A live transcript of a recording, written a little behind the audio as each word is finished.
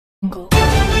Jungle.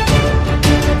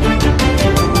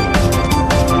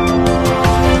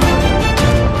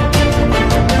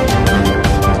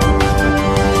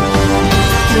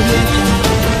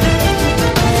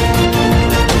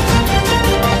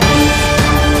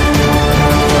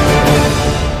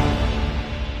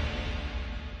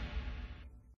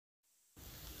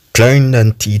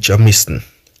 Clarendon teacher missing.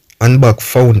 Handbag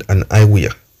found on highway.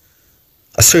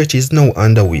 A search is now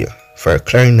underway for a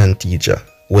Clarendon teacher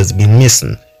who has been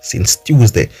missing since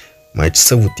Tuesday, March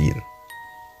 17.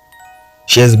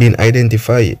 She has been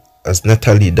identified as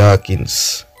Natalie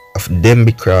Dawkins of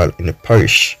Denby Crawl in the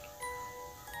parish.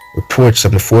 Reports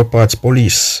from the Four Parts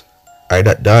Police are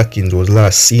that Dawkins was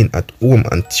last seen at home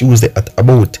on Tuesday at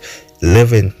about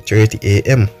 11:30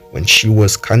 a.m. when she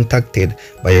was contacted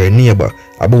by her neighbor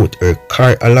about her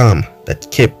car alarm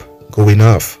that kept going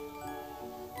off.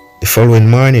 The following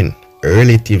morning, her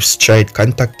relatives tried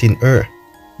contacting her,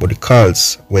 but the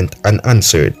calls went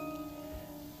unanswered.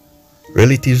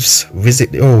 Relatives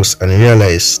visit the house and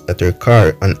realized that her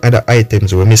car and other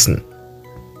items were missing.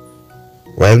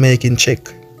 While making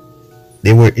check,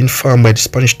 they were informed by the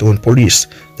Spanish Town Police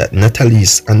that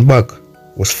Natalie's handbag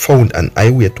was found on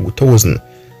Highway 2000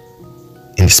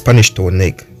 in the Spanish Town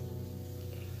neck.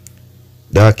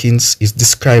 Dawkins is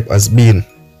described as being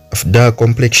of dark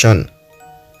complexion,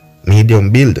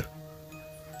 medium build,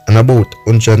 and about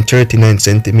 139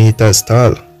 centimeters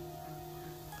tall.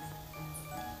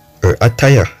 Her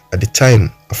attire at the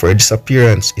time of her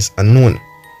disappearance is unknown.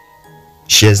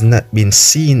 She has not been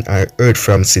seen or heard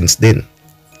from since then.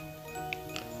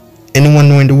 Anyone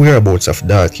knowing the whereabouts of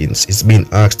Dawkins is being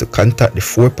asked to contact the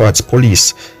Four Parts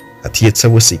Police at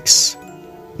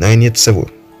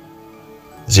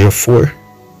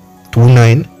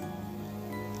 876-987-0429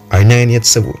 or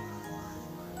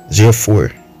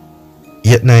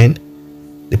 987-0489,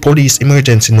 the police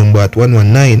emergency number at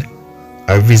 119,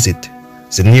 or visit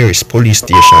the nearest police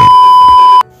station.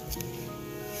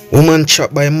 Woman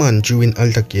shot by a man during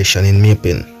altercation in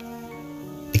Maypen.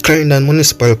 The Clarendon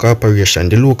Municipal Corporation,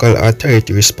 the local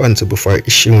authority responsible for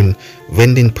issuing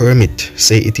vending permit,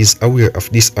 say it is aware of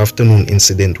this afternoon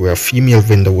incident where a female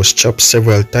vendor was chopped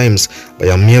several times by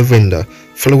a male vendor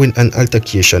following an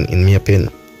altercation in Maypen.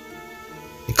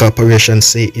 The corporation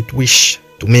say it wished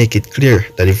to make it clear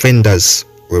that the vendors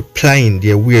were plying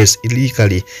their wares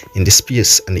illegally in the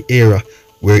space and the area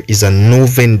where is a no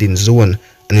vending zone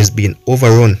and is being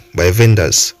overrun by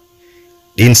vendors.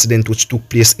 The incident, which took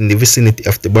place in the vicinity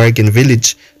of the Bargain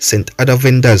Village, sent other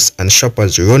vendors and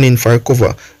shoppers running for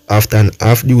cover after an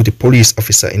off-duty police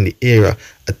officer in the area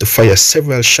had to fire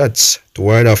several shots to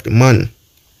ward off the man.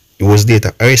 He was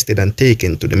later arrested and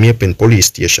taken to the Maypen police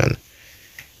station.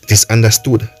 It is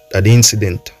understood that the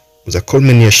incident was a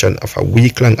culmination of a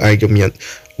week-long argument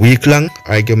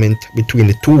between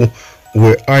the two who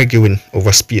were arguing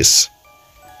over space.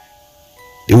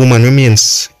 The woman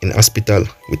remains in hospital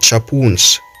with chop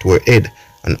wounds to her head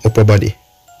and upper body.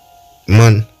 The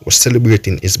man was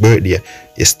celebrating his birthday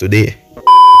yesterday.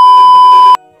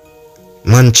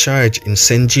 Man charged in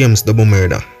St. James double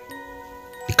murder.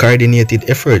 The coordinated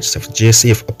efforts of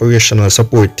JSAF Operational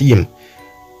Support Team,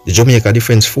 the Jamaica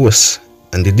Defence Force,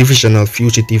 and the Divisional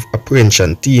Fugitive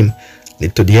Apprehension Team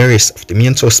led to the arrest of the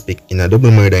main suspect in a double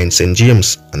murder in St.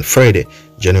 James on Friday,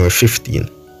 January 15.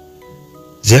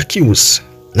 The accused,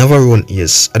 Navarone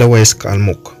Hayes, otherwise called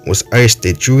Mook, was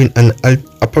arrested during an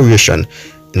operation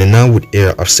in the Norwood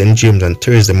area of St. James on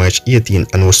Thursday, March 18,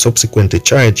 and was subsequently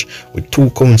charged with 2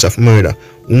 counts of murder,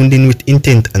 wounding with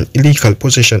intent, and illegal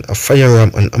possession of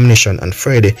firearm and ammunition on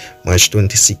Friday, March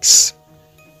 26.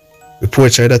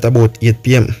 Reports are that about 8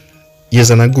 p.m., Hayes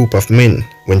and a group of men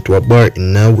went to a bar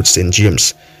in Norwood, St.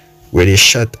 James, where they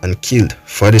shot and killed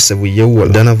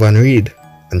 47-year-old Donovan Reed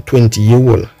and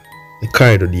 20-year-old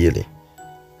Ricardo Daly.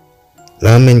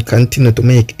 Lawmen continue to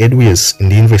make headways in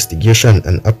the investigation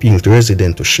and appeal to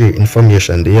residents to share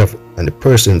information they have on the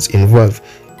persons involved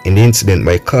in the incident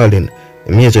by calling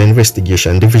the Major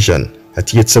Investigation Division at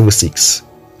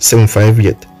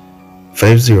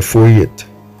 876-758-5048,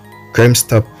 Crime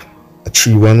Stop at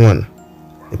 311,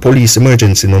 the police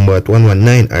emergency number at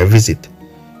 119, or visit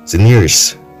the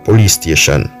nearest police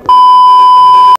station.